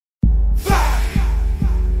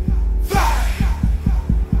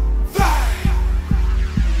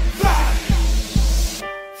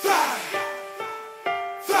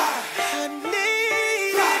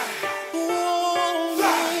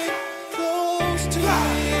to me.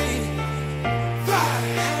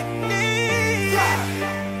 I need it,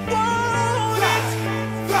 want it.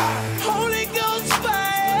 Holy Ghost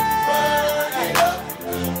fire. Burn it up.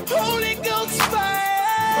 Holy Ghost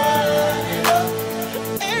fire. Burn it up.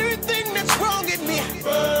 Everything that's wrong in me.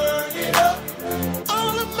 Burn it up.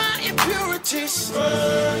 All of my impurities.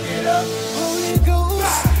 Burn it up. Holy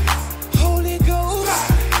Ghost. Holy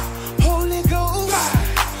Ghost. Holy Ghost.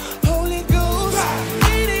 Holy Ghost.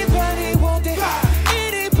 Anybody want it?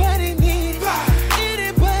 Anybody need it?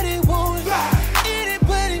 Anybody want it?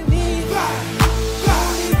 Anybody need it?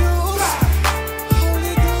 Holy Ghost.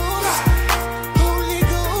 Holy Ghost. Holy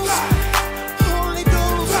Ghost. Holy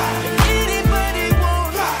Ghost. Anybody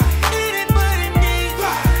want it? Anybody need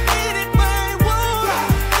it? Anybody want it?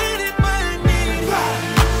 Anybody need it?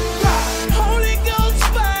 Holy Ghost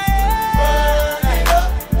fire. Burn it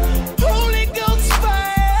up. Holy Ghost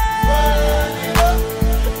fire. Burn it up.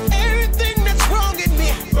 Everything that's wrong in me.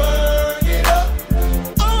 Burn it up.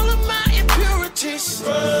 All of my impurities.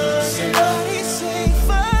 Burn it up. Somebody say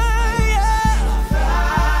fire.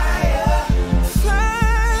 Fire.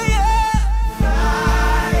 Fire.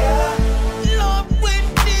 Fire. Lord, we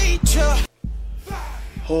need you.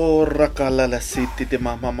 Oh, rakala city de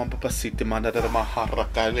mama papa city mana da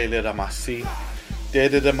maharaka lele ramasi.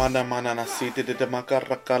 De mana na city de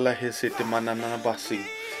makarakala he city mana na basi.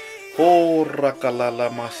 Oh, rakala la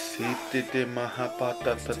masiti de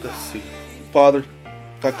mahapata tatasi. Father,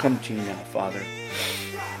 I come to you now, Father.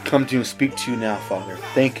 Come to you and speak to you now, Father.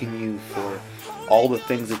 Thanking you for all the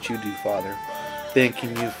things that you do, Father.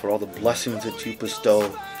 Thanking you for all the blessings that you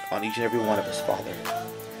bestow on each and every one of us, Father.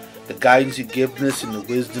 The guidance you give us and the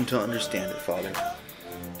wisdom to understand it, Father.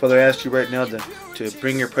 Father, I ask you right now to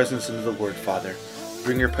bring your presence into the Word, Father.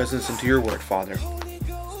 Bring your presence into your Word, Father.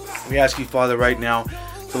 We ask you, Father, right now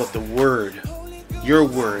to let the Word, your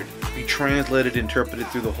Word, be translated, interpreted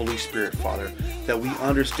through the Holy Spirit, Father, that we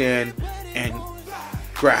understand and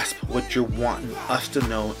grasp what you're wanting us to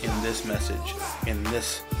know in this message, in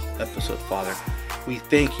this episode, Father. We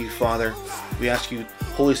thank you, Father. We ask you,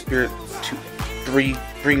 Holy Spirit, to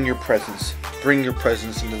bring your presence. Bring your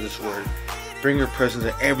presence into this word. Bring your presence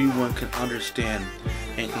that everyone can understand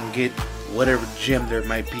and can get whatever gem there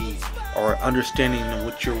might be or understanding of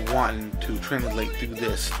what you're wanting to translate through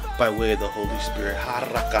this by way of the Holy Spirit.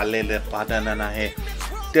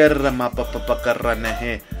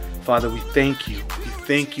 Father, we thank you. We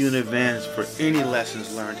thank you in advance for any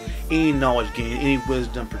lessons learned, any knowledge gained, any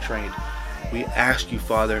wisdom portrayed. We ask you,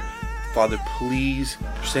 Father, please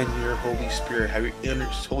send your Holy Spirit. Have your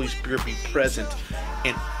Holy Spirit be present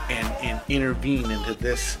and intervene into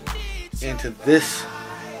this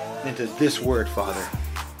word, Father.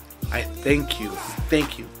 I thank you.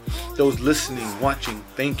 Thank you. Those listening, watching,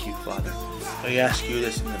 thank you, Father. I ask you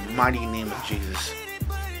this in the mighty name of Jesus,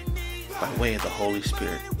 by way of the Holy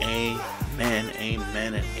Spirit. Amen,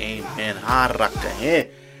 amen, and amen.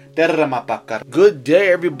 Good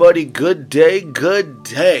day, everybody. Good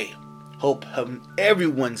day. Hope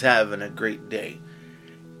everyone's having a great day.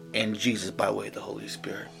 And Jesus, by way of the Holy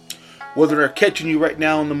Spirit. Whether they're catching you right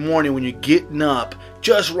now in the morning when you're getting up,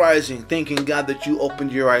 just rising, thanking God that you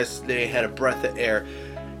opened your eyes today, had a breath of air,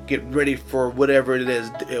 get ready for whatever it is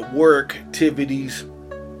at work, activities,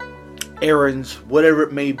 errands, whatever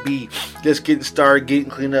it may be. Just getting started, getting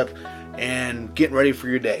cleaned up, and getting ready for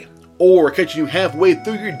your day. Or catching you halfway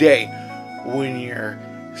through your day when you're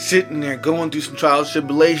sitting there going through some trials,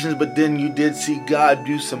 tribulations, but then you did see God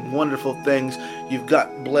do some wonderful things. You've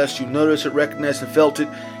gotten blessed, you noticed it, recognized and felt it,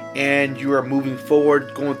 and you are moving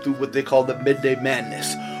forward, going through what they call the midday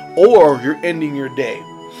madness. Or you're ending your day,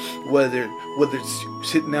 whether it's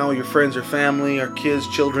sitting down with your friends or family or kids,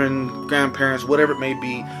 children, grandparents, whatever it may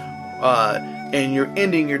be, and you're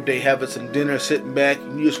ending your day having some dinner, sitting back,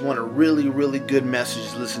 and you just want a really, really good message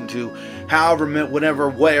to listen to. However, whenever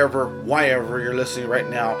you're listening right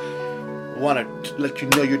now, I want to let you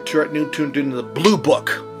know you're tuned into the Blue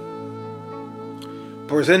Book,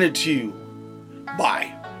 presented to you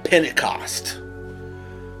by Pentecost,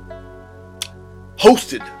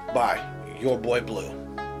 hosted by your boy Blue.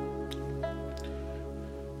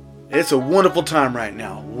 It's a wonderful time right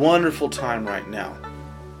now.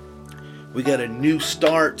 We got a new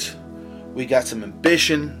start. We got some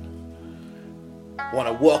ambition. Want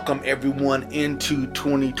to welcome everyone into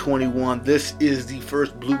 2021. This is the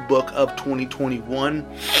first Blue Book of 2021.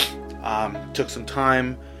 Took some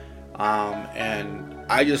time, and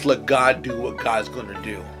I just let God do what God's going to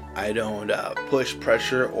do. I don't push,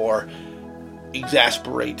 pressure, or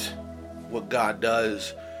exasperate what God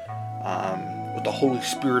does. What the Holy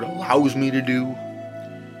Spirit allows me to do,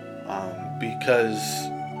 because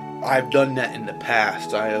I've done that in the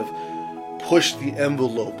past. I have pushed the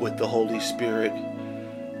envelope with the Holy Spirit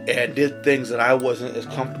and did things that I wasn't as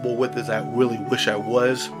comfortable with as I really wish I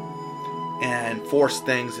was, and forced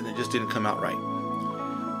things, and it just didn't come out right.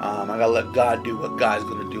 I gotta let God do what God's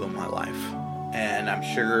gonna do in my life, and I'm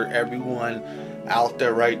sure everyone out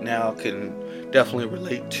there right now can definitely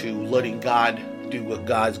relate to letting God do what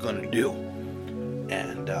God's gonna do,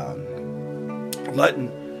 and letting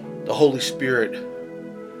the Holy Spirit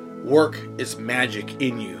work its magic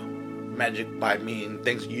in you. Magic by meaning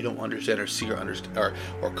things that you don't understand or see or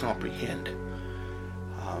comprehend.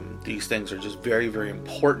 These things are just very, very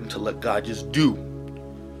important to let God just do.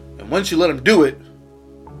 And once you let Him do it,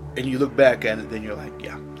 and you look back at it, then you're like,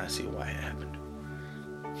 yeah, I see why it happened.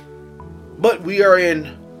 But we are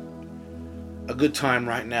in a good time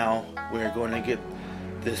right now. We're going to get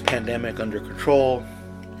this pandemic under control.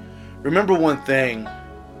 Remember one thing,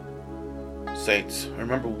 saints.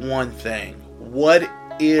 Remember one thing. What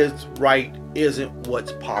is right isn't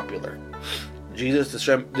what's popular. Jesus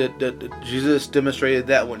demonstrated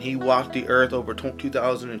that when He walked the earth over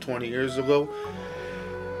 2,020 years ago.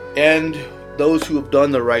 And those who have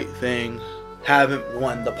done the right thing haven't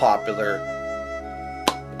won the popular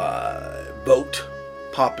vote,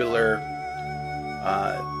 popular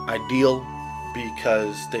ideal,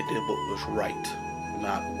 because they did what was right,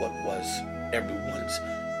 not what was everyone's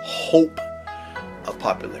hope of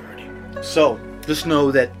popularity. So just know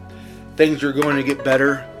that things are going to get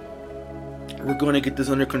better. We're going to get this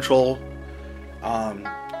under control.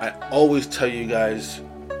 I always tell you guys,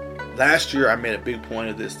 last year I made a big point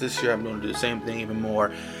of this. This year I'm going to do the same thing even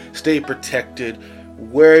more. Stay protected.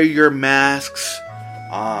 Wear your masks.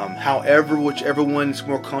 However, whichever one's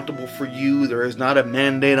more comfortable for you. There is not a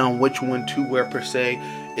mandate on which one to wear per se.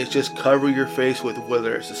 It's just cover your face with,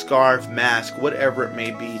 whether it's a scarf, mask, whatever it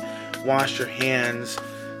may be. Wash your hands.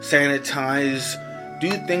 Sanitize.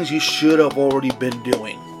 Do things you should have already been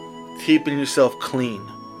doing. Keeping yourself clean.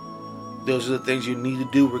 Those are the things you need to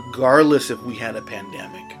do regardless if we had a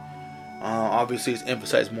pandemic. Obviously it's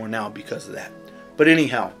emphasized more now because of that. But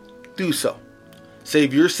anyhow, do so.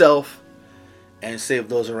 Save yourself and save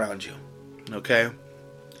those around you. Okay?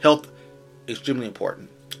 Health, extremely important.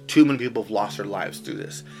 Too many people have lost their lives through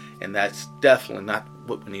this. And that's definitely not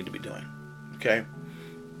what we need to be doing. Okay?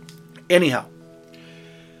 Anyhow.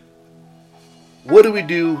 What do we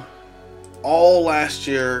do all last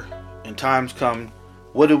year and times come?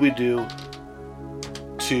 What do we do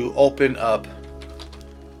to open up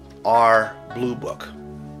our blue book?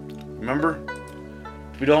 Remember?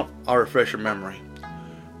 If we don't, I'll refresh your memory.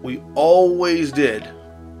 We always did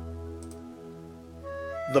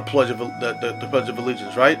the Pledge of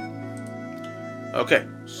Allegiance, right? Okay,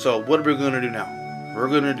 so what are we going to do now? We're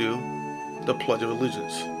going to do the Pledge of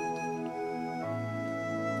Allegiance.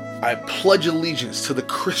 I pledge allegiance to the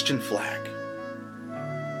Christian flag,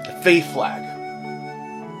 the faith flag,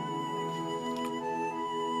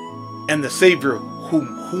 and the Savior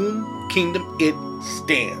whom kingdom it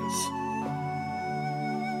stands.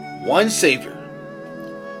 One Savior,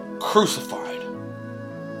 crucified,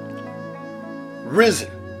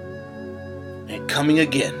 risen, and coming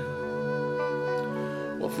again,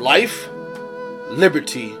 with life,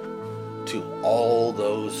 liberty to all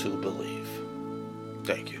those who believe.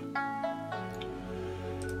 Thank you.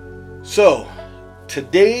 So,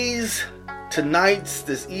 this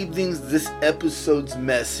evening's, this episode's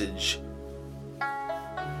message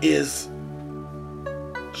is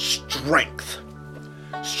strength.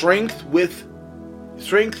 Strengthen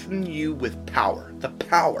you with power. The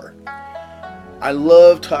power. I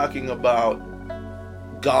love talking about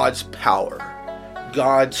God's power,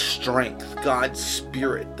 God's strength, God's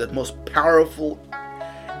spirit, the most powerful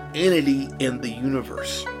entity in the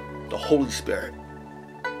universe, the Holy Spirit.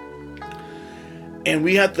 And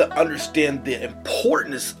we have to understand the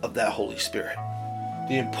importance of that Holy Spirit,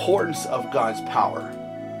 the importance of God's power,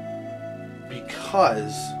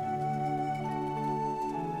 because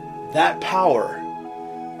that power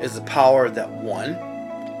is the power that, one,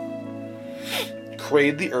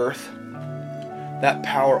 created the earth. That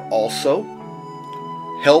power also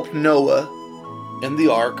helped Noah in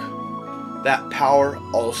the ark. That power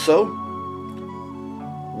also,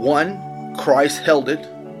 one, Christ held it,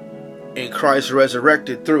 and Christ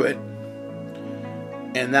resurrected through it.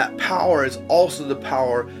 And that power is also the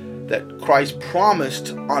power that Christ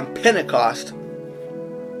promised on Pentecost,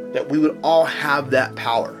 that we would all have that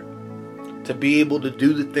power to be able to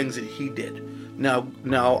do the things that He did. Now,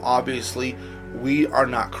 obviously, we are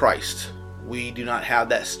not Christ. We do not have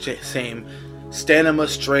that same stamina,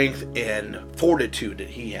 strength, and fortitude that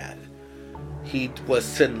He had. He was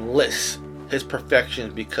sinless. his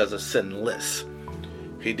perfection because of sinless.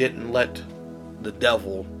 He didn't let the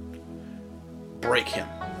devil break him.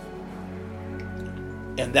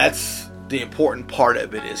 And that's the important part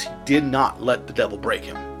of it, is he did not let the devil break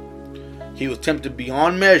him. He was tempted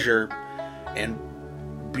beyond measure, and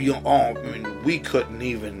beyond, I mean, we couldn't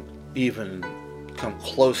even come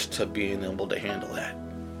close to being able to handle that.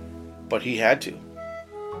 But he had to.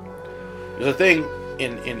 There's a thing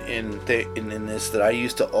in this that I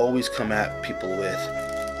used to always come at people with.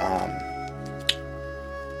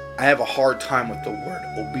 I have a hard time with the word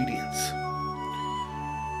obedience.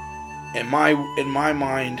 In my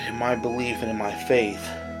mind, in my belief, and in my faith,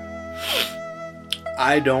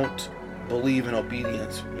 I don't believe in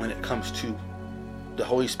obedience when it comes to the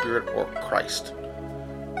Holy Spirit or Christ,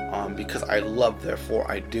 because I love,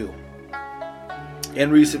 therefore I do.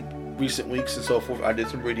 In recent weeks and so forth, I did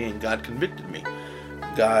some reading, and God convicted me.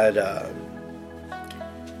 God,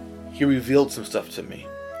 He revealed some stuff to me,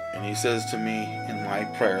 and He says to me in my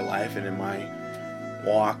prayer life and in my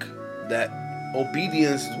walk that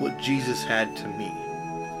obedience is what Jesus had to me.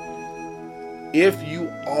 If you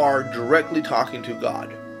are directly talking to God,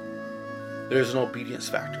 there's an obedience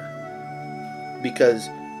factor. Because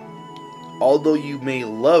although you may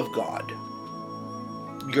love God,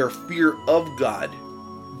 your fear of God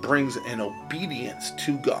brings an obedience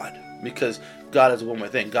to God. Because God is one more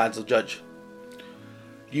thing. God's the judge.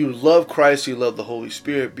 You love Christ, you love the Holy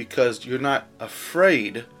Spirit because you're not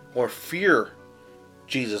afraid or fear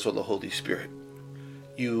Jesus or the Holy Spirit.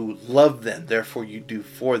 You love them, therefore you do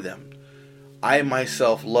for them. I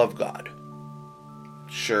myself love God.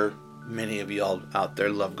 Sure, many of y'all out there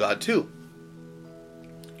love God too.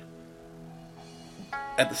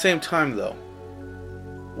 At the same time though,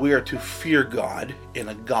 we are to fear God in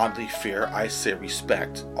a godly fear. I say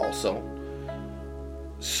respect also.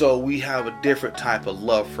 So we have a different type of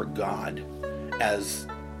love for God as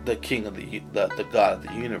the King of the God of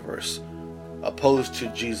the universe, opposed to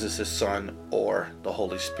Jesus, His Son, or the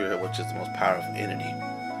Holy Spirit, which is the most powerful entity.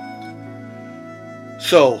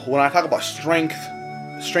 So when I talk about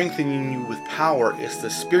strengthening you with power, it's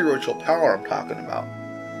the spiritual power I'm talking about.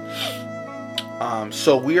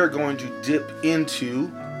 So we are going to dip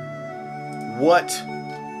into what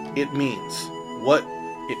it means.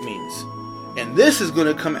 And this is going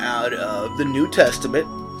to come out of the New Testament.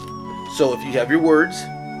 So if you have your words,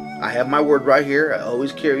 I have my word right here. I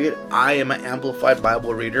always carry it. I am an Amplified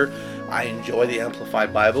Bible reader. I enjoy the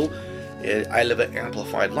Amplified Bible. I live an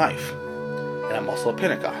Amplified life. And I'm also a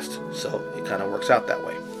Pentecost. So it kind of works out that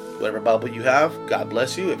way. Whatever Bible you have, God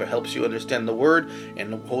bless you. If it helps you understand the word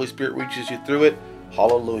and the Holy Spirit reaches you through it,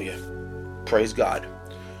 hallelujah. Praise God.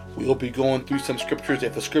 We'll be going through some scriptures.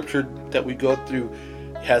 If the scripture that we go through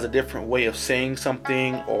has a different way of saying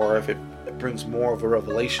something, or if it brings more of a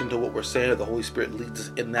revelation to what we're saying, or the Holy Spirit leads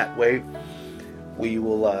us in that way, we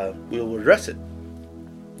will address it.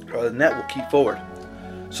 Other than that, we'll keep forward.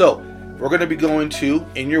 So we're going to be going to,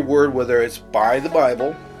 in your word, whether it's by the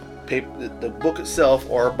Bible, the book itself,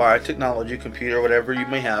 or by technology, computer, whatever you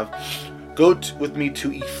may have, go with me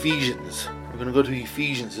to Ephesians. We're going to go to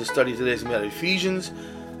Ephesians. This study today is about Ephesians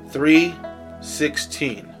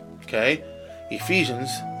 3:16. Okay?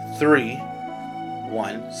 Ephesians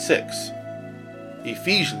 3:1-6.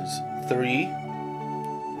 Ephesians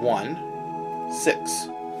 3:1-6.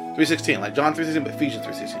 3:16, like John 3:16, but Ephesians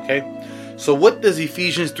 3:16. Okay? So what does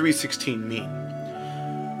Ephesians 3:16 mean?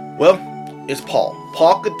 Well, it's Paul.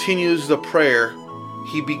 Paul continues the prayer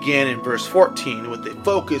he began in verse 14 with a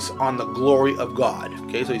focus on the glory of God.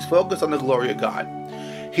 Okay, so he's focused on the glory of God.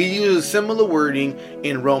 He uses similar wording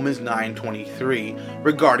in Romans 9:23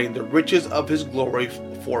 regarding the riches of His glory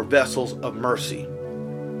for vessels of mercy.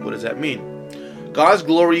 What does that mean? God's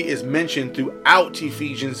glory is mentioned throughout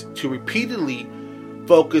Ephesians to repeatedly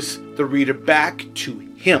focus the reader back to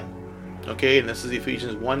Him. Okay, and this is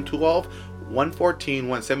Ephesians 1:12, 1:14,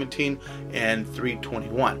 1:17, and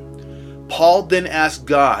 3:21. Paul then asked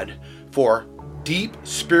God for deep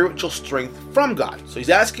spiritual strength from God. So he's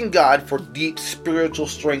asking God for deep spiritual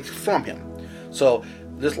strength from Him. So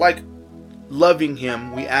just like loving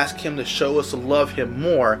Him, we ask Him to show us to love Him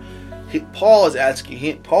more. Paul is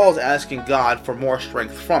asking God for more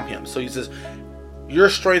strength from Him. So he says, your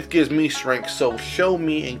strength gives me strength, so show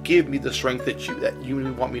me and give me the strength that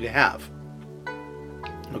you want me to have.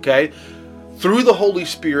 Okay? Through the Holy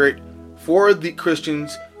Spirit for the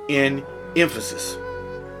Christians in Ephesus.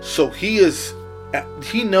 So he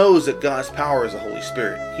knows that God's power is the Holy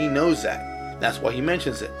Spirit. He knows that. That's why he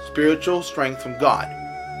mentions it. Spiritual strength from God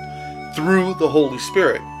through the Holy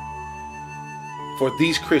Spirit for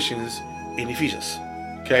these Christians in Ephesus.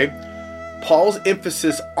 Okay? Paul's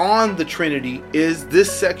emphasis on the Trinity is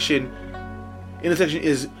this section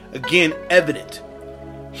is again evident.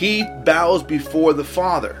 He bows before the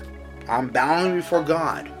Father. I'm bowing before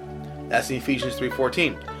God. That's in Ephesians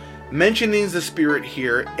 3:14. Mentioning the Spirit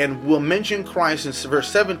here, and will mention Christ in verse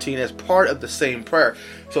 17 as part of the same prayer.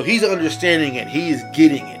 So he's understanding it. He is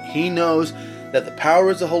getting it. He knows that the power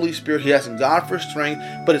is the Holy Spirit. He asks God for strength,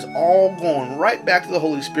 but it's all going right back to the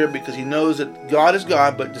Holy Spirit because he knows that God is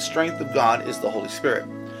God, but the strength of God is the Holy Spirit.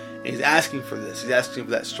 And he's asking for this. He's asking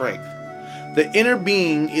for that strength. The inner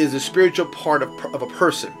being is the spiritual part of a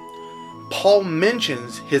person. Paul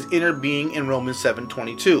mentions his inner being in Romans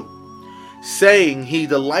 7:22, saying he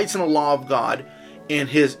delights in the law of God in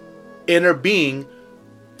his inner being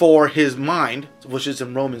for his mind, which is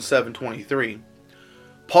in Romans 7:23.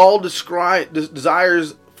 Paul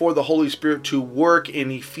desires for the Holy Spirit to work in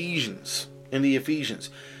the Ephesians.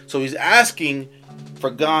 So he's asking for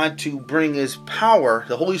God to bring his power,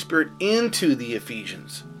 the Holy Spirit, into the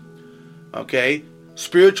Ephesians. Okay?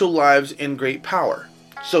 Spiritual lives in great power.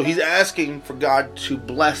 So he's asking for God to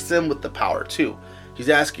bless them with the power too. He's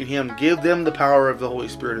asking him to give them the power of the Holy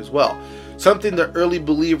Spirit as well. Something the early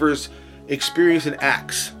believers experienced in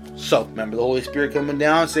Acts. So remember the Holy Spirit coming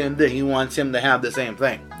down, same thing. He wants him to have the same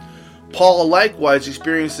thing. Paul likewise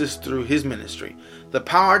experienced this through his ministry. The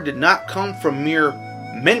power did not come from mere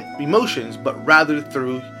emotions, but rather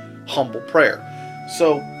through humble prayer.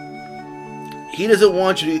 So he doesn't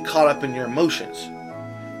want you to get caught up in your emotions.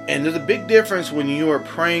 And there's a big difference when you are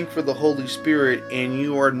praying for the Holy Spirit and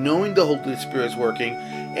you are knowing the Holy Spirit's working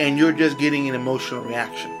and you're just getting an emotional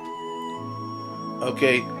reaction.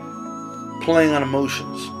 Okay? Playing on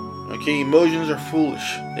emotions. Okay? Emotions are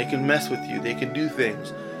foolish. They can mess with you. They can do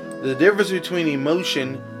things. The difference between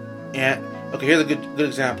emotion and... Okay, here's a good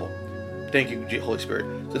example. Thank you, Holy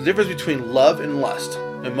Spirit. The difference between love and lust,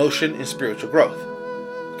 emotion and spiritual growth.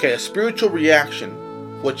 Okay, a spiritual reaction,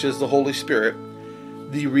 which is the Holy Spirit,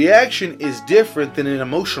 the reaction is different than an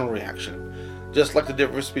emotional reaction. Just like the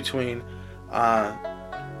difference between that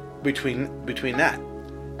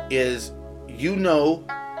is, you know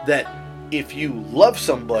that if you love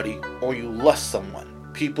somebody or you lust someone,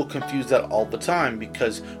 people confuse that all the time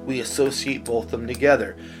because we associate both of them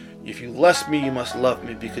together. If you lust me, you must love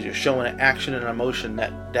me because you're showing an action and an emotion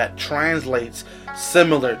that translates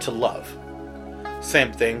similar to love.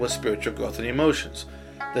 Same thing with spiritual growth and emotions.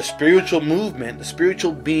 The spiritual movement, the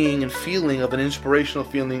spiritual being and feeling of an inspirational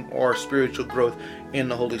feeling or spiritual growth in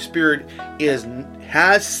the Holy Spirit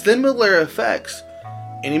has similar effects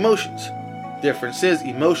in emotions. Difference is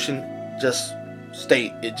emotion just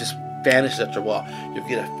vanishes after a while. You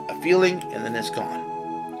get a feeling and then it's gone.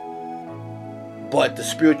 But the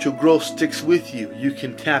spiritual growth sticks with you. You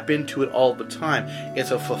can tap into it all the time.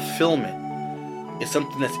 It's a fulfillment. It's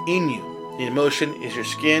something that's in you. The emotion is your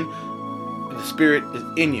skin. The Spirit is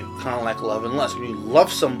in you, kind of like love and lust. When you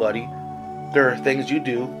love somebody, there are things you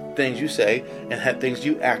do, things you say, and things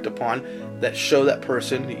you act upon that show that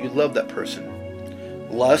person that you love that person.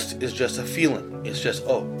 Lust is just a feeling. It's just,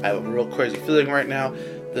 I have a real crazy feeling right now.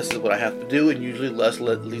 This is what I have to do, and usually lust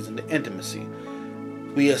leads into intimacy.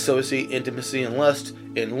 We associate intimacy and lust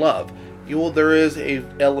in love. There is an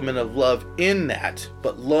element of love in that,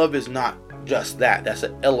 but love is not just that. That's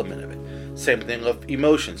an element of it. Same thing of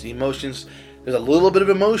emotions. Emotions, there's a little bit of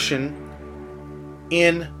emotion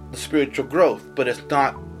in the spiritual growth, but it's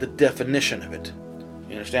not the definition of it.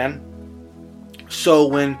 You understand? So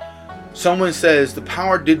when someone says the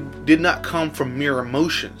power did not come from mere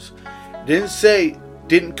emotions,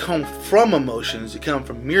 didn't come from emotions, it came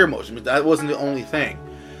from mere emotions. That wasn't the only thing,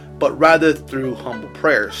 but rather through humble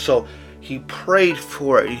prayer. So he prayed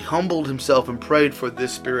for it. He humbled himself and prayed for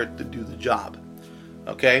this Spirit to do the job.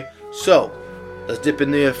 Okay? So, let's dip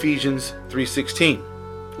into Ephesians 3:16.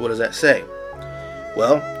 What does that say?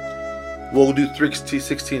 Well, we'll do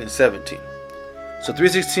 3:16 and 17. So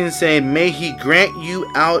 3:16 is saying, may he grant you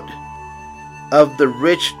out of the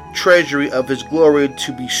rich treasury of his glory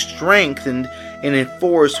to be strengthened and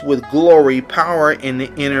enforced with glory, power in the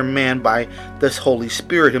inner man by this Holy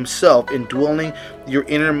Spirit himself, indwelling your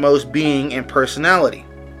innermost being and personality.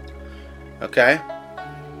 Okay?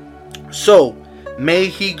 So, may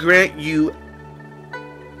he grant you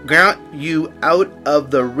out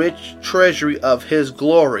of the rich treasury of his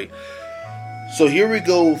glory. So here we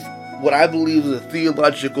go, what I believe is a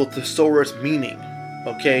theological thesaurus meaning.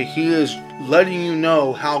 Okay, he is letting you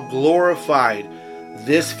know how glorified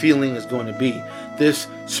this feeling is going to be. This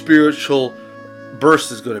spiritual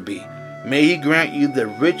burst is going to be. May he grant you the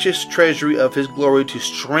richest treasury of his glory to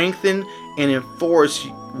strengthen and enforce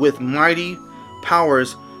with mighty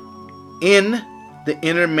powers in the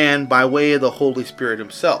inner man by way of the Holy Spirit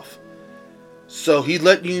himself. So he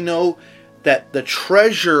let you know that the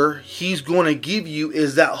treasure he's going to give you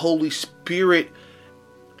is that Holy Spirit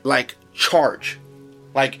like charge.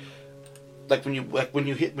 Like when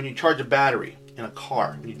you charge a battery in a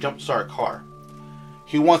car, when you jumpstart a car.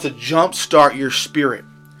 He wants to jumpstart your spirit.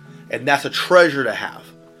 And that's a treasure to have.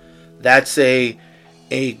 That's his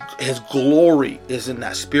glory is in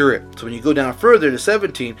that spirit. So when you go down further to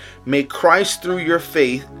 17, may Christ through your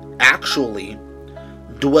faith actually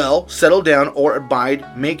dwell, settle down, or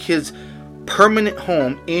abide, make his permanent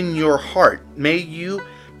home in your heart. May you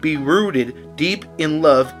be rooted deep in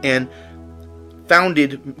love and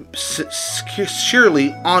founded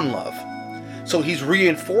surely on love. So he's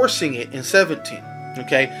reinforcing it in 17.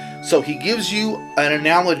 Okay, so he gives you an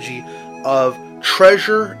analogy of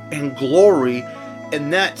treasure and glory,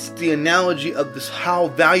 and that's the analogy of this, how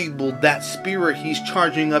valuable that spirit he's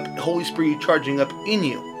charging up, Holy Spirit charging up in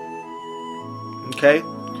you. Okay,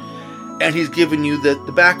 and he's giving you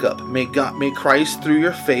the backup. May Christ through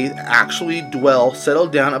your faith actually dwell, settle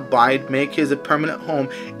down, abide, make his a permanent home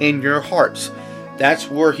in your hearts. That's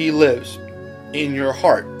where he lives, in your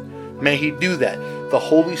heart. May he do that. The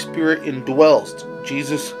Holy Spirit indwells.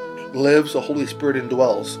 Jesus lives, the Holy Spirit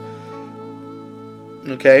indwells.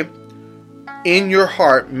 Okay? In your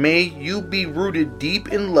heart, may you be rooted deep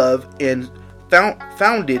in love and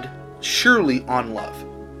founded surely on love.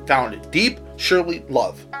 Founded deep, surely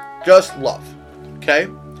love. Just love. Okay?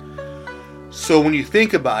 So when you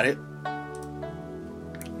think about it,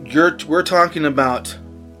 we're talking about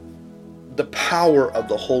the power of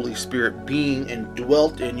the Holy Spirit being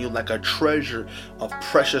indwelt in you like a treasure of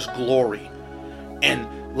precious glory.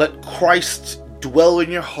 And let Christ dwell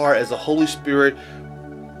in your heart as the Holy Spirit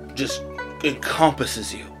just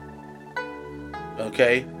encompasses you.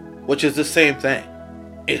 Okay? Which is the same thing.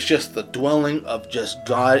 It's just the dwelling of just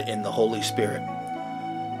God in the Holy Spirit.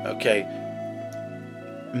 Okay?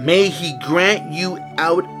 May he grant you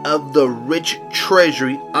out of the rich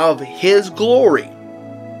treasury of his glory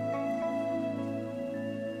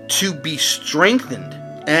to be strengthened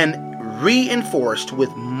and reinforced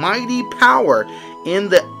with mighty power in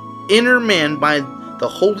the inner man by the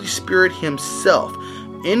Holy Spirit himself,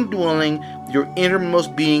 indwelling your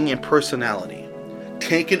innermost being and personality,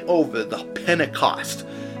 taking over the Pentecost,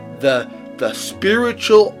 the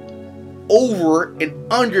spiritual over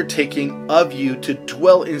and undertaking of you to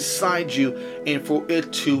dwell inside you, and for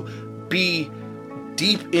it to be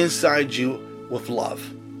deep inside you with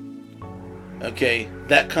love. Okay,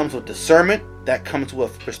 that comes with discernment, that comes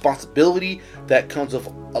with responsibility, that comes with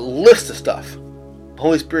a list of stuff. The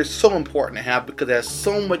Holy Spirit is so important to have because it has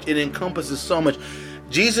so much, it encompasses so much.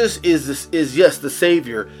 Jesus is yes, the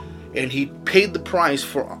Savior, and he paid the price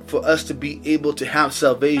for us to be able to have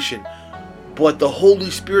salvation. But the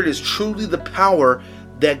Holy Spirit is truly the power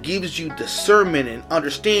that gives you discernment and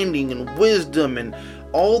understanding and wisdom and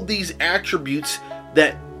all these attributes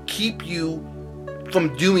that keep you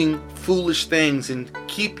from doing foolish things and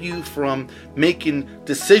keep you from making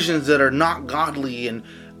decisions that are not godly and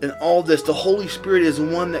all this. The Holy Spirit is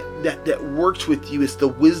one that works with you. It's the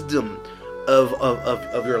wisdom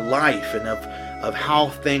of your life and of how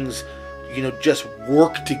things, just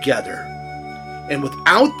work together. And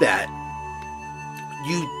without that,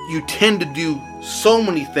 you tend to do so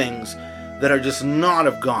many things that are just not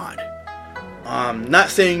of God. Not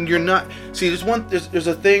saying you're not. See, there's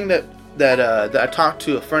a thing that I talked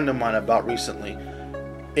to a friend of mine about recently,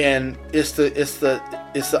 and it's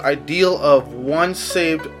the ideal of once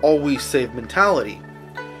saved, always saved mentality.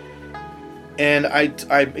 And I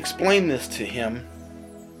explained this to him.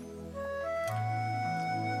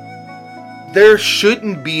 There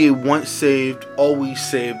shouldn't be a once saved, always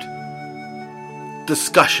saved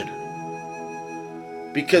discussion.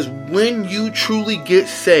 Because when you truly get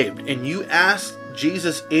saved and you ask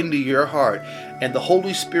Jesus into your heart and the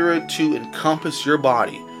Holy Spirit to encompass your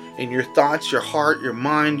body and your thoughts, your heart, your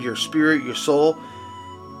mind, your spirit, your soul,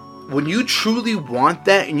 when you truly want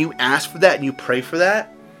that and you ask for that and you pray for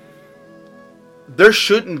that, there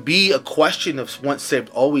shouldn't be a question of once saved,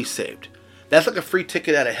 always saved. That's like a free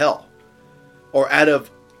ticket out of hell, or out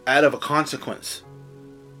of a consequence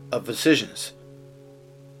of decisions.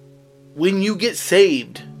 When you get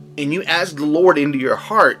saved and you ask the Lord into your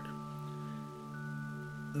heart,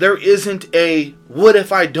 there isn't a what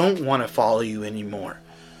if I don't want to follow you anymore,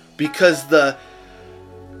 because the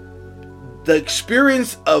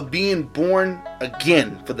experience of being born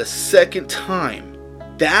again for the second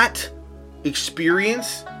time, that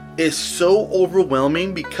experience is so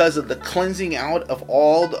overwhelming because of the cleansing out of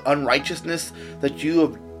all the unrighteousnove that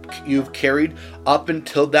you've carried up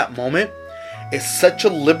until that moment. It's such a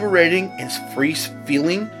liberating and free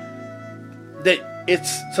feeling that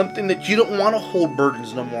it's something that you don't want to hold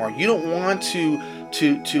burdens no more. You don't want to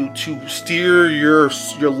steer your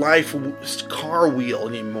life car wheel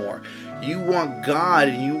anymore. You want God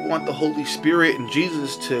and you want the Holy Spirit and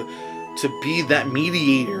Jesus to be that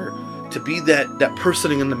mediator, to be that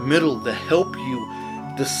person in the middle to help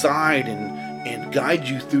you decide and guide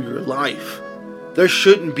you through your life. There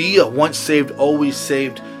shouldn't be a once saved, always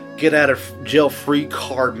saved, get out of jail free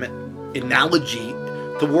card analogy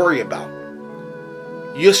to worry about.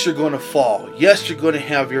 Yes, you're going to fall. Yes, you're going to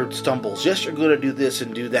have your stumbles. Yes, you're going to do this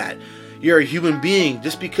and do that. You're a human being.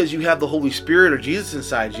 Just because you have the Holy Spirit or Jesus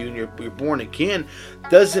inside you and you're born again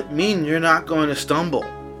doesn't mean you're not going to stumble.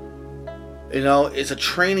 You know, it's a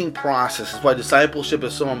training process. That's why discipleship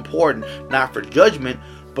is so important, not for judgment,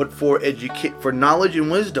 but for knowledge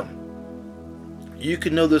and wisdom. You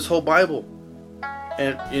can know this whole Bible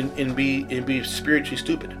and be spiritually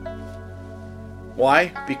stupid.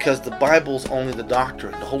 Why? Because the Bible's only the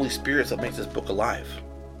doctrine. The Holy Spirit's that makes this book alive.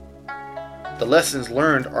 The lessons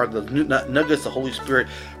learned are the nuggets the Holy Spirit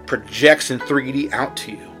projects in 3D out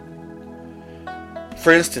to you.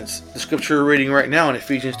 For instance, the scripture we're reading right now in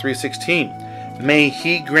Ephesians 3:16. May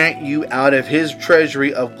He grant you out of His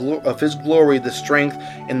treasury of His glory the strength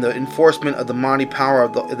and the enforcement of the mighty power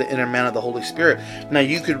of the inner man of the Holy Spirit. Now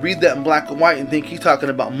you could read that in black and white and think he's talking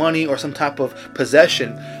about money or some type of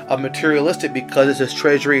possession of materialistic because it's His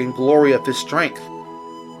treasury and glory of His strength.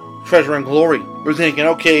 Treasure and glory. We're thinking,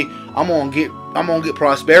 okay, I'm gonna get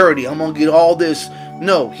prosperity. I'm gonna get all this.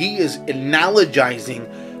 No, He is analogizing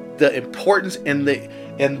the importance and the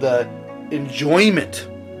enjoyment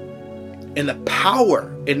and the power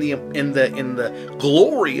and the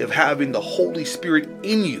glory of having the Holy Spirit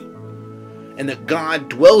in you, and that God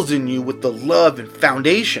dwells in you with the love and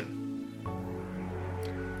foundation.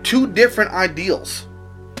 Two different ideals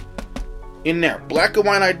in there: black and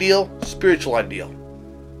white ideal, spiritual ideal.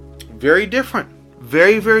 Very different.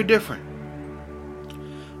 Very, very different.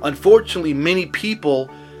 Unfortunately, many people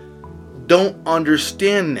don't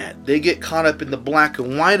understand that. They get caught up in the black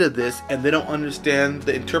and white of this, and they don't understand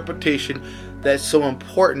the interpretation that's so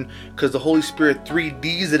important, because the Holy Spirit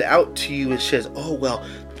 3Ds it out to you and says, oh, well,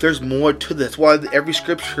 there's more to this. Why every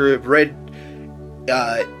scripture I've read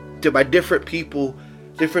by different people,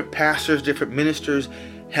 different pastors, different ministers,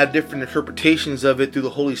 have different interpretations of it through the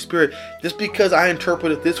Holy Spirit. Just because I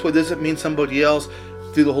interpret it this way doesn't mean somebody else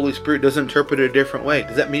through the Holy Spirit doesn't interpret it a different way.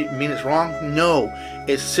 Does that mean it's wrong? No.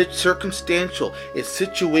 It's circumstantial. It's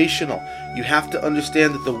situational. You have to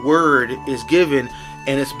understand that the Word is given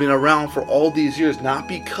and it's been around for all these years, not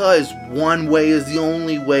because one way is the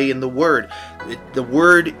only way in the Word. The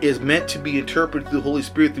Word is meant to be interpreted through the Holy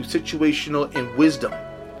Spirit through situational and wisdom.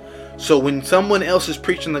 So when someone else is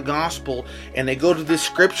preaching the gospel and they go to this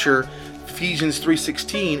scripture, Ephesians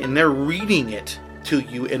 3:16, and they're reading it to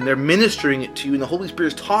you and they're ministering it to you, and the Holy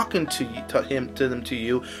Spirit is talking to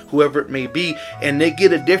you, whoever it may be, and they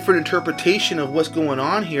get a different interpretation of what's going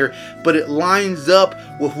on here, but it lines up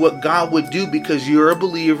with what God would do because you're a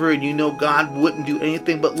believer and you know God wouldn't do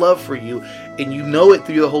anything but love for you, and you know it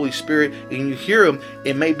through the Holy Spirit and you hear Him.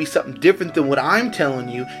 It may be something different than what I'm telling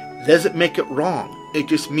you. It doesn't make it wrong. It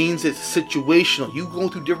just means it's situational. You go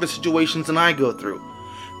through different situations than I go through.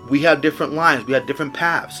 We have different lives. We have different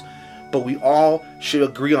paths. But we all should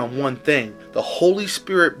agree on one thing. The Holy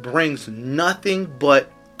Spirit brings nothing but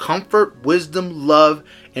comfort, wisdom, love,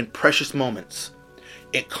 and precious moments.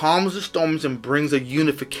 It calms the storms and brings a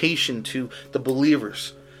unification to the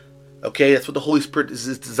believers. Okay, that's what the Holy Spirit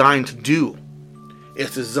is designed to do.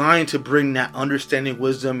 It's designed to bring that understanding,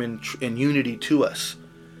 wisdom, and unity to us.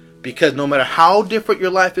 Because no matter how different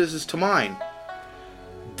your life is to mine,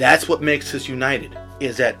 that's what makes us united.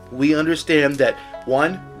 Is that we understand that,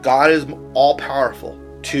 one, God is all-powerful.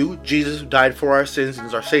 Two, Jesus died for our sins and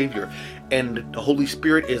is our Savior. And the Holy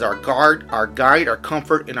Spirit is our guide, our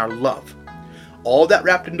comfort, and our love. All that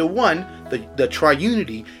wrapped into one, the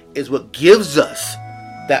triunity, is what gives us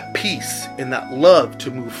that peace and that love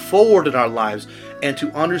to move forward in our lives and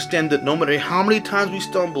to understand that no matter how many times we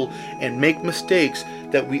stumble and make mistakes,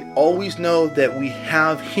 that we always know that we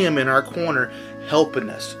have Him in our corner helping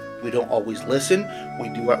us. We don't always listen. We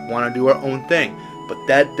want to do our own thing. But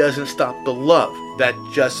that doesn't stop the love. That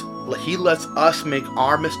just, He lets us make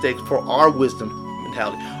our mistakes for our wisdom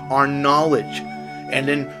mentality, our knowledge. And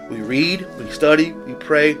then we read, we study, we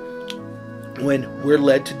pray when we're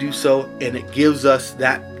led to do so, and it gives us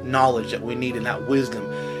that knowledge that we need and that wisdom.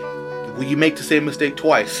 When you make the same mistake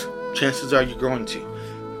twice, chances are you're going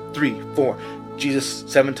to. 3, 4. Jesus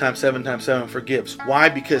 7 times 7 times 7 forgives. Why?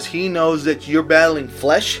 Because He knows that you're battling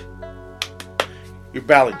flesh You're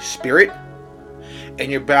battling spirit,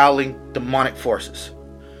 and you're battling demonic forces.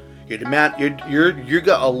 You got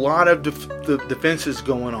a lot of defenses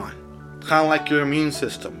going on, kind of like your immune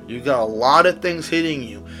system. You got a lot of things hitting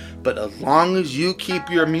you, but as long as you keep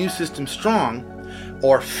your immune system strong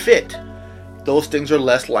or fit, those things are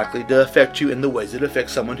less likely to affect you in the ways that affect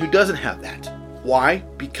someone who doesn't have that. Why?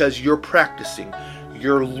 Because you're practicing,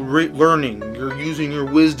 you're learning, you're using your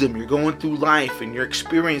wisdom, you're going through life, and you're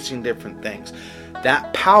experiencing different things.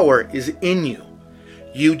 That power is in you.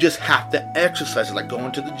 You just have to exercise it, like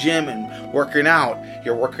going to the gym and working out.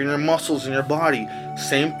 You're working your muscles in your body.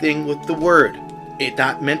 Same thing with the word. It's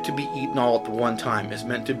not meant to be eaten all at one time. It's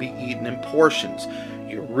meant to be eaten in portions.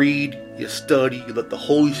 You read, you study, you let the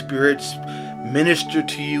Holy Spirit minister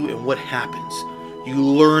to you, and what happens? You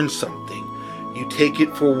learn something. You take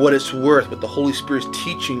it for what it's worth, what the Holy Spirit's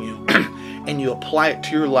teaching you, and you apply it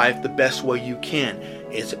to your life the best way you can.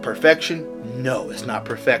 Is it perfection? No, it's not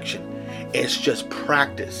perfection. It's just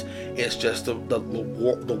practice. It's just the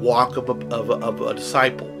walk of a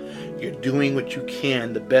disciple. You're doing what you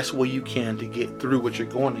can, the best way you can, to get through what you're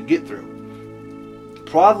going to get through. The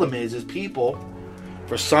problem is people,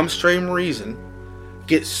 for some strange reason,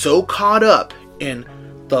 get so caught up in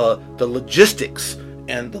the logistics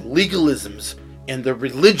and the legalisms and the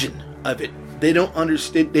religion of it. They don't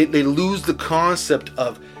understand. They lose the concept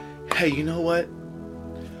of, hey, you know what?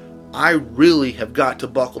 I really have got to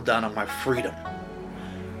buckle down on my freedom.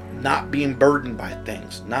 Not being burdened by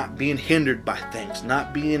things, not being hindered by things,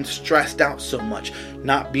 not being stressed out so much,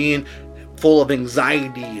 not being full of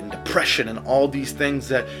anxiety and depression and all these things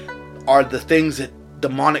that are the things that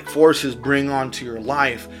demonic forces bring onto your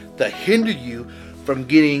life that hinder you from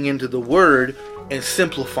getting into the Word and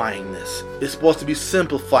simplifying this. It's supposed to be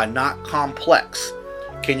simplified, not complex.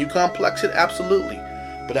 Can you complex it? Absolutely.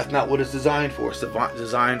 But that's not what it's designed for. It's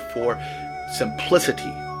designed for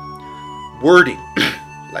simplicity. Wording.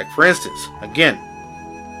 Like, for instance, again,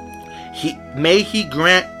 may he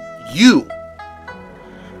grant you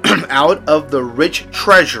out of the rich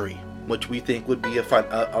treasury, which we think would be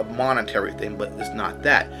a monetary thing, but it's not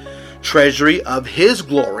that. Treasury of his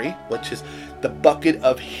glory, which is the bucket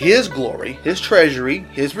of his glory, his treasury,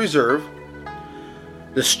 his reserve,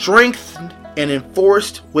 the strengthened and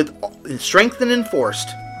enforced with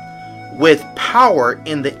power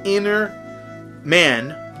in the inner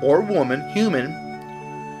man or woman, human,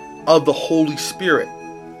 of the Holy Spirit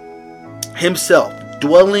himself,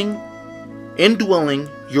 indwelling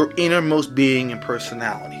your innermost being and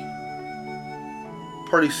personality.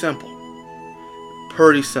 Pretty simple.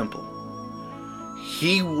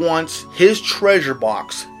 He wants, his treasure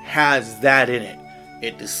box has that in it.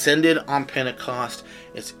 It descended on Pentecost.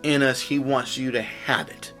 It's in us. He wants you to have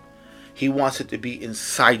it. He wants it to be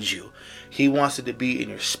inside you. He wants it to be in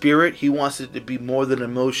your spirit. He wants it to be more than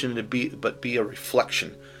emotion, but be a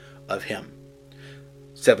reflection of him.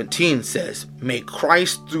 17 says, may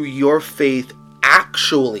Christ through your faith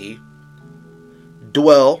actually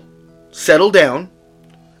dwell, settle down,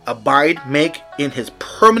 abide, make in his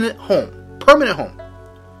permanent home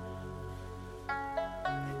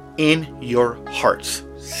in your hearts.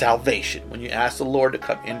 Salvation. When you ask the Lord to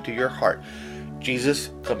come into your heart,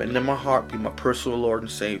 Jesus, come into my heart, be my personal Lord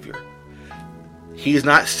and Savior. He's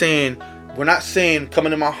not saying, we're not saying come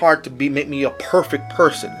into my heart to make me a perfect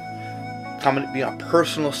person. Come and be a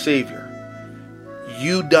personal Savior.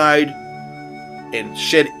 You died and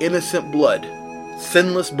shed innocent blood,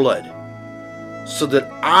 sinless blood, so that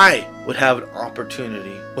I would have an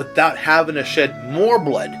opportunity, without having to shed more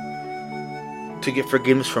blood, to get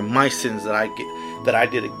forgiveness from my sins that I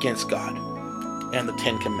did against God and the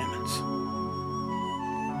 10 Commandments.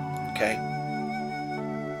 Okay?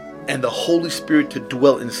 And the Holy Spirit to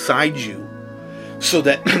dwell inside you, so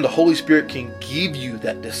that the Holy Spirit can give you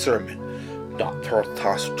that discernment. Not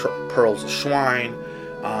toss pearls of swine,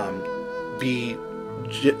 be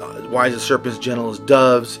wise as serpents, gentle as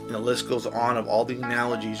doves, and the list goes on of all the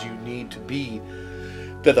analogies you need to be,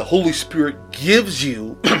 that the Holy Spirit gives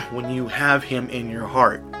you when you have him in your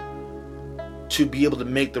heart, to be able to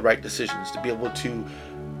make the right decisions, to be able to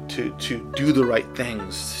do the right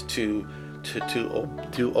things, to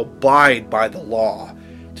abide by the law,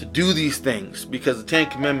 to do these things, because the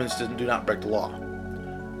 10 Commandments do not break the law.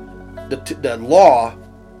 The law,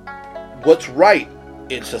 what's right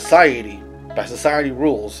in society, by society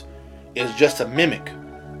rules, is just a mimic,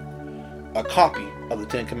 a copy of the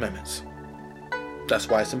 10 Commandments. That's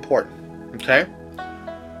why it's important. Okay?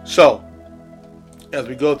 So, as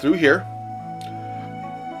we go through here,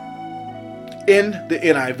 in the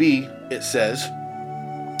NIV, it says,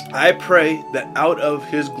 I pray that out of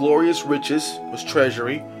his glorious riches, his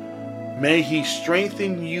treasury, May He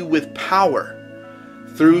strengthen you with power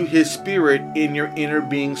through His Spirit in your inner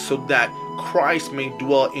being, so that Christ may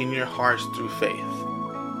dwell in your hearts through faith.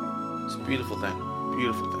 It's a beautiful thing.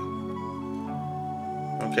 Beautiful thing.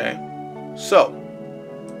 Okay? So,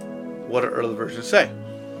 what do early versions say?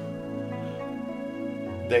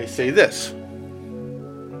 They say this.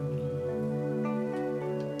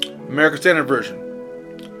 American Standard Version.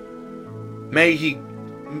 May He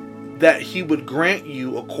would grant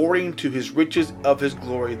you according to His riches of His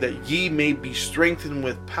glory, that ye may be strengthened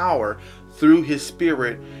with power through His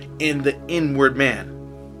Spirit in the inward man.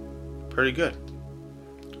 Pretty good.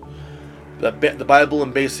 The Bible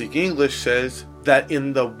in Basic English says that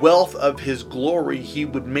in the wealth of His glory He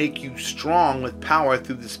would make you strong with power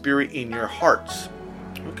through the Spirit in your hearts.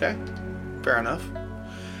 Okay, fair enough.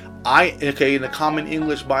 In the Common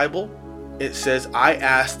English Bible, it says, I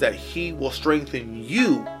ask that He will strengthen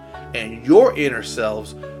you and your inner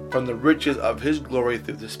selves from the riches of His glory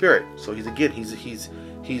through the Spirit. So he's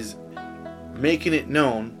making it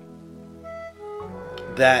known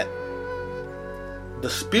that the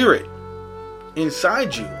Spirit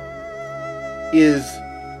inside you is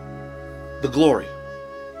the glory,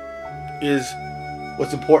 is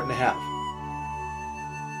what's important to have.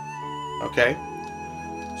 Okay?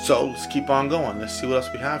 So let's keep on going. Let's see what else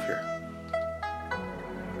we have here.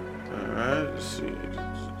 Alright, let's see.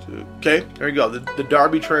 Okay, there we go. The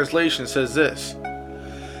Darby translation says this.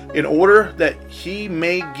 In order that He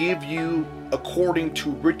may give you according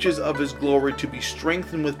to riches of His glory to be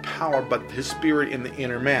strengthened with power by His Spirit in the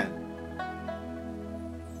inner man.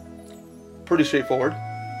 Pretty straightforward.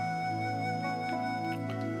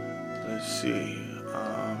 Let's see.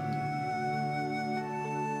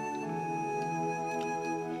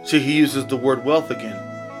 See, he uses the word wealth again.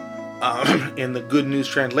 In the Good News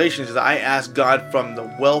translation, it says, I ask God from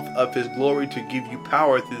the wealth of His glory to give you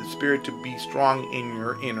power through the Spirit to be strong in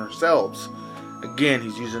your inner selves. Again,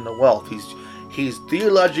 he's using the wealth. He's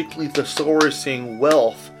theologically thesaurusing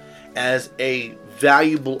wealth as a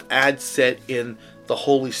valuable asset in the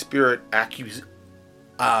Holy Spirit acquisition.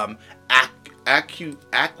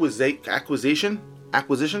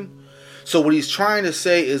 So what he's trying to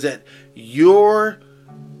say is that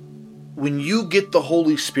when you get the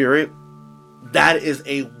Holy Spirit, that is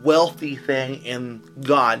a wealthy thing in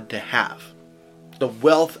God to have. The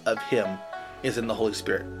wealth of Him is in the Holy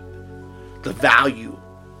Spirit. The value.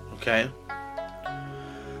 Okay?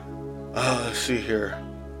 Let's see here.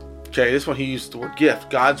 Okay, this one he used the word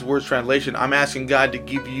gift. God's Word translation. I'm asking God to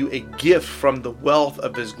give you a gift from the wealth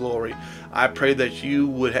of His glory. I pray that you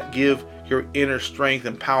would give your inner strength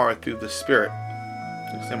and power through the Spirit.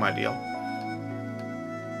 Same idea.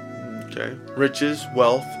 Okay, riches,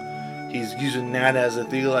 wealth. He's using that as a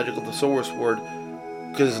theological thesaurus word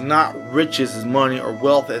because it's not riches as money or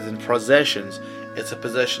wealth as in possessions. It's a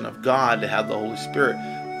possession of God to have the Holy Spirit.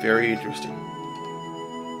 Very interesting.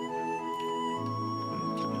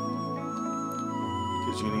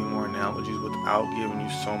 Gives you any more analogies without giving you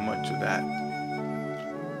so much of that.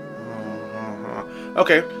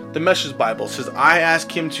 Okay, the Message Bible says, I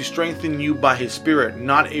ask Him to strengthen you by His Spirit,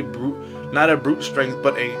 not a brute strength,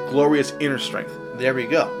 but a glorious inner strength. There we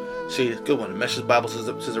go. See, it's a good one. The Message Bible says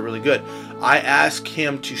it really good. I ask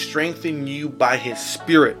Him to strengthen you by His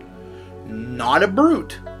Spirit, not a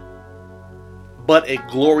brute, but a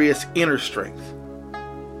glorious inner strength.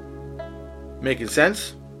 Making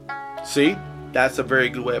sense? See, that's a very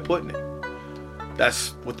good way of putting it.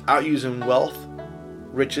 That's without using wealth,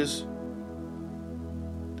 riches.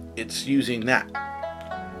 It's using that.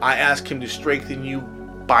 I ask Him to strengthen you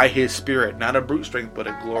by His Spirit, not a brute strength, but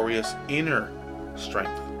a glorious inner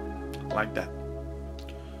strength. Like that.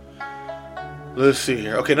 Let's see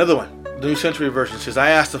here. Okay, another one. The New Century Version says, I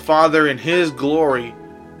ask the Father in His glory,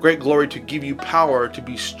 great glory, to give you power to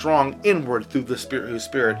be strong inward through the Spirit, His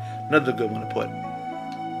Spirit. Another good one to put.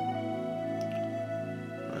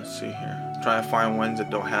 Let's see here. I'm trying to find ones that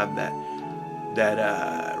don't have that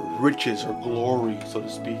riches or glory, so to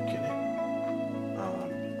speak, in it,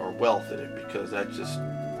 or wealth in it, because that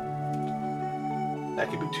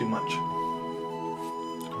could be too much.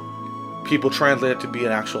 People translate it to be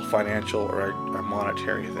an actual financial or a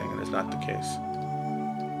monetary thing, and it's not the case.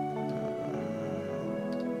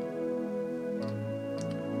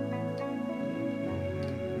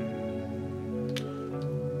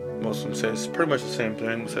 Most of them say it's pretty much the same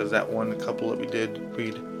thing. It says that one, a couple that we did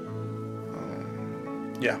read.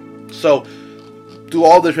 Yeah. So, through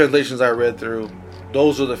all the translations I read through,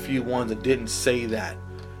 those are the few ones that didn't say that.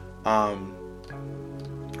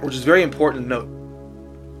 Which is very important to note.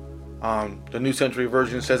 The New Century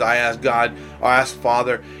Version says, I ask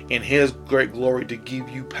Father in His great glory to give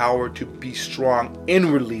you power to be strong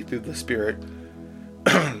inwardly through the Spirit.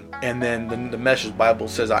 And then the Message Bible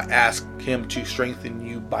says, I ask Him to strengthen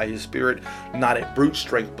you by His Spirit, not a brute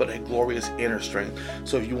strength, but a glorious inner strength.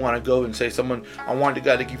 So if you want to go and say, I want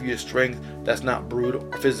God to give you a strength that's not brute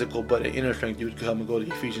or physical, but an inner strength, you would come and go to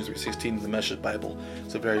Ephesians 3:16 in the Message Bible.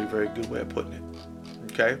 It's a very, very good way of putting it.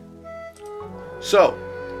 Okay? So,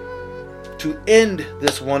 to end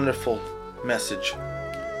this wonderful message,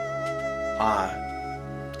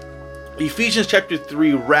 Ephesians chapter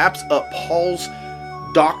 3 wraps up Paul's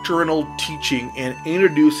doctrinal teaching and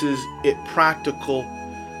introduces its practical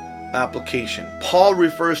application. Paul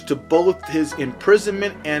refers to both his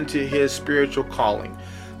imprisonment and to his spiritual calling.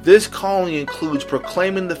 This calling includes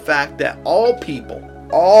proclaiming the fact that all people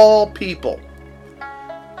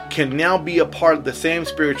can now be a part of the same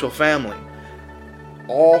spiritual family.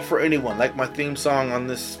 All for anyone, like my theme song on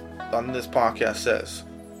this podcast says.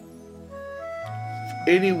 If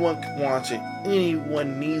anyone wants it,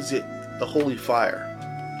 anyone needs it, the Holy Fire.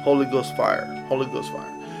 Holy Ghost fire. Holy Ghost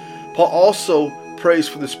fire. Paul also prays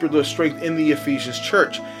for the spiritual strength in the Ephesians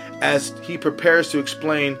church as he prepares to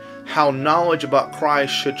explain how knowledge about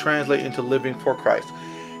Christ should translate into living for Christ.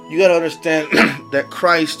 You got to understand that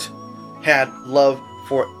Christ had love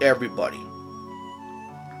for everybody.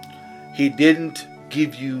 He didn't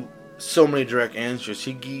give you so many direct answers.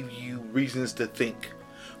 He gave you reasons to think,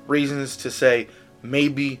 reasons to say,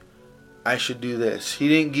 maybe I should do this. He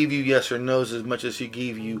didn't give you yes or no's as much as He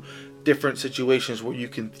gave you different situations where you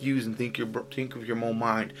can use and think of your own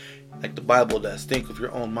mind, like the Bible does. Think of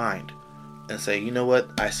your own mind and say, you know what?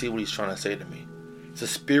 I see what He's trying to say to me. It's a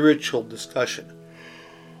spiritual discussion,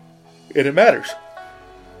 and it matters.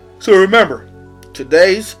 So remember,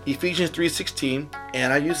 today's Ephesians 3:16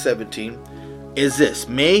 and I use 17 is this: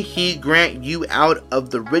 may He grant you out of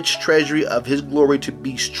the rich treasury of His glory to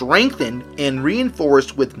be strengthened and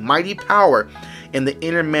reinforced with mighty power in the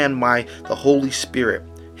inner man by the Holy Spirit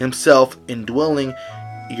Himself, indwelling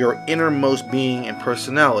your innermost being and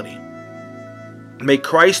personality. May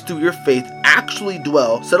Christ through your faith actually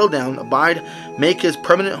dwell, settle down, abide, make His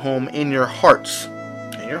permanent home in your hearts.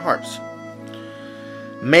 In your hearts.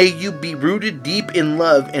 May you be rooted deep in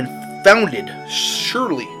love and founded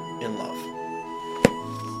surely in love.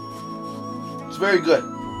 It's very good,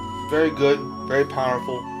 very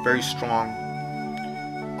powerful, very strong.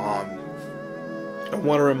 I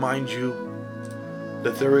want to remind you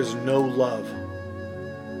that there is no love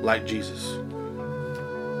like Jesus.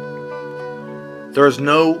 There is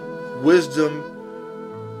no wisdom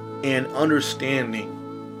and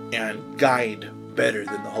understanding and guide better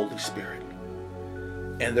than the Holy Spirit.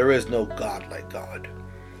 And there is no God like God.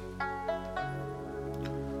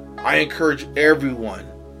 I encourage everyone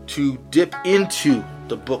to dip into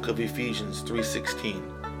the book of Ephesians 3:16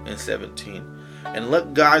 and 17 and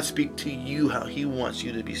let God speak to you how He wants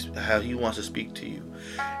to speak to you.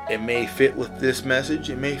 It may fit with this message,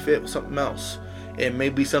 it may fit with something else. It may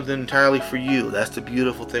be something entirely for you. That's the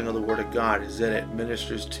beautiful thing of the Word of God, is that it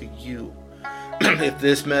ministers to you. If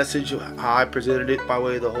this message, how I presented it by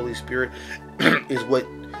way of the Holy Spirit, is what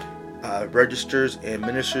registers and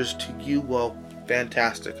ministers to you, well,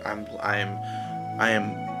 fantastic. I am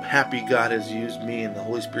happy God has used me and the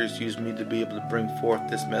Holy Spirit's used me to be able to bring forth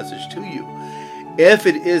this message to you. If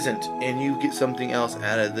it isn't, and you get something else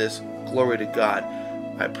out of this, glory to God.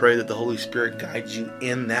 I pray that the Holy Spirit guides you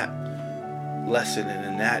in that lesson and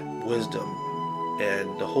in that wisdom,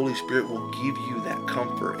 and the Holy Spirit will give you that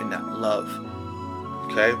comfort and that love.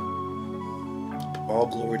 Okay? All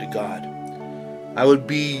glory to God. I would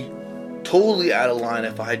be totally out of line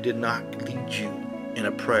if I did not lead you in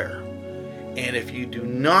a prayer. And if you do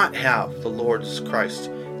not have the Lord Christ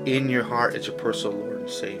in your heart as your personal Lord and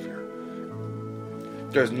Savior,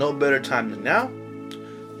 there's no better time than now,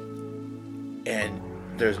 and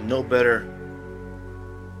there's no better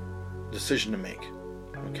decision to make.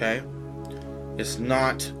 Okay? It's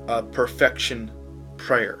not a perfection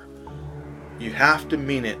prayer. You have to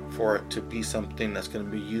mean it for it to be something that's going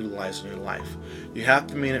to be utilized in your life. You have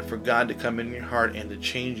to mean it for God to come in your heart and to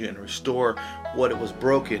change you and restore what it was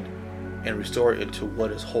broken and restore it into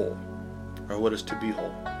what is whole, or what is to be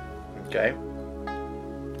whole. Okay?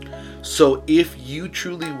 So if you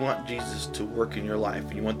truly want Jesus to work in your life,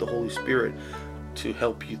 and you want the Holy Spirit to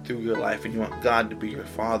help you through your life, and you want God to be your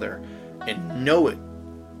Father, and know it,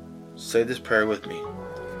 say this prayer with me.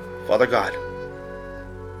 Father God,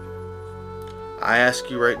 I ask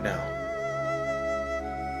you right now,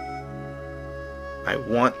 I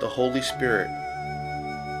want the Holy Spirit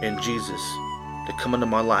and Jesus to come into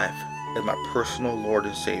my life as my personal Lord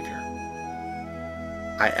and Savior.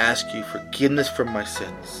 I ask you forgiveness for my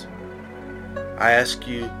sins. I ask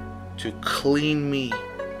you to clean me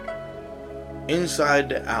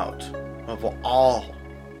inside and out of all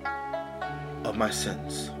of my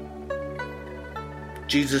sins.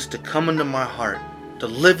 Jesus, to come into my heart, to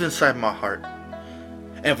live inside my heart,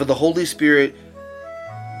 and for the Holy Spirit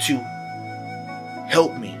to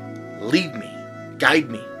help me, lead me, guide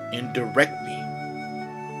me, and direct me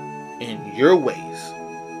in your ways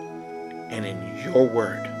and in your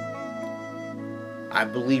word. I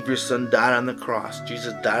believe your Son died on the cross.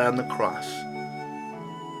 Jesus died on the cross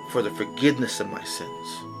for the forgiveness of my sins.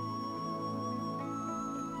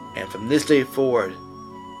 And from this day forward,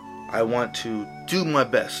 I want to do my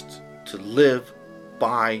best to live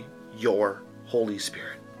by your Holy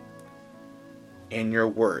Spirit and your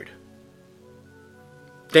word.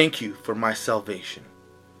 Thank you for my salvation.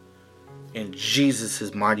 In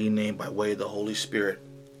Jesus' mighty name, by way of the Holy Spirit.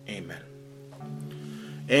 Amen.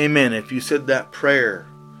 Amen. If you said that prayer,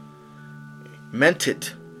 meant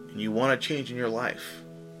it, and you want to change in your life,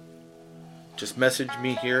 just message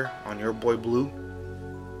me here on Your Boy Blue.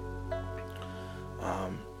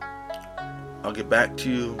 I'll get back to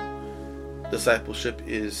you. Discipleship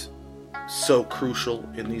is so crucial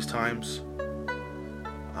in these times.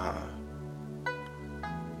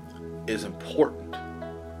 It is important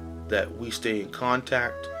that we stay in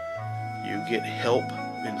contact. You get help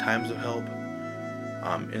in times of help,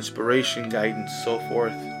 inspiration, guidance, so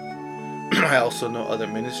forth. I also know other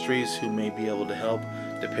ministries who may be able to help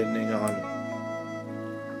depending on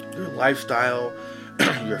your lifestyle,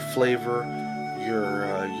 your flavor,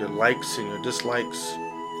 your likes and your dislikes.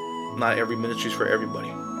 Not every ministry is for everybody.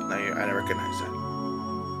 I recognize that.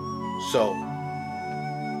 So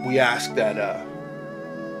we ask that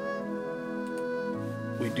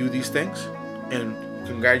we do these things. And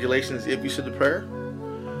congratulations if you said the prayer.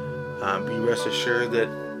 Be rest assured that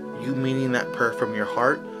you meaning that prayer from your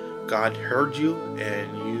heart, God heard you,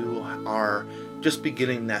 and you are just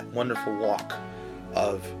beginning that wonderful walk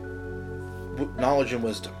of knowledge and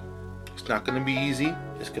wisdom. It's not going to be easy.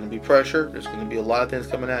 It's going to be pressure. There's going to be a lot of things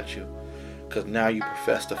coming at you because now you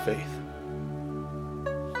profess the faith.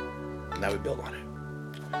 Now we build on it.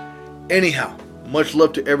 Anyhow, much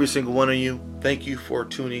love to every single one of you. Thank you for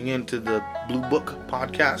tuning in to the Blue Book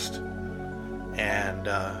podcast. And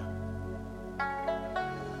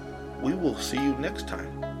we will see you next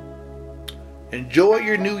time. Enjoy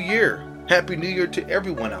your new year. Happy New Year to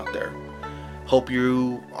everyone out there. Hope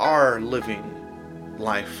you are living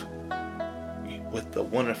life with the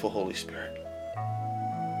wonderful Holy Spirit.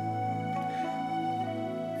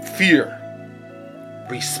 Fear.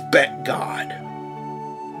 Respect God.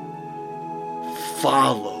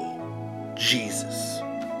 Follow Jesus.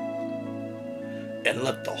 And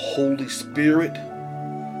let the Holy Spirit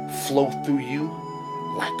flow through you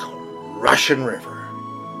like a rushing river.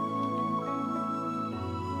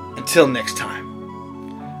 Until next time.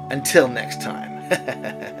 Until next time.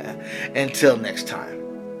 Until next time.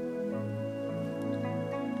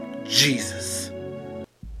 Jesus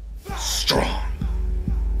strong.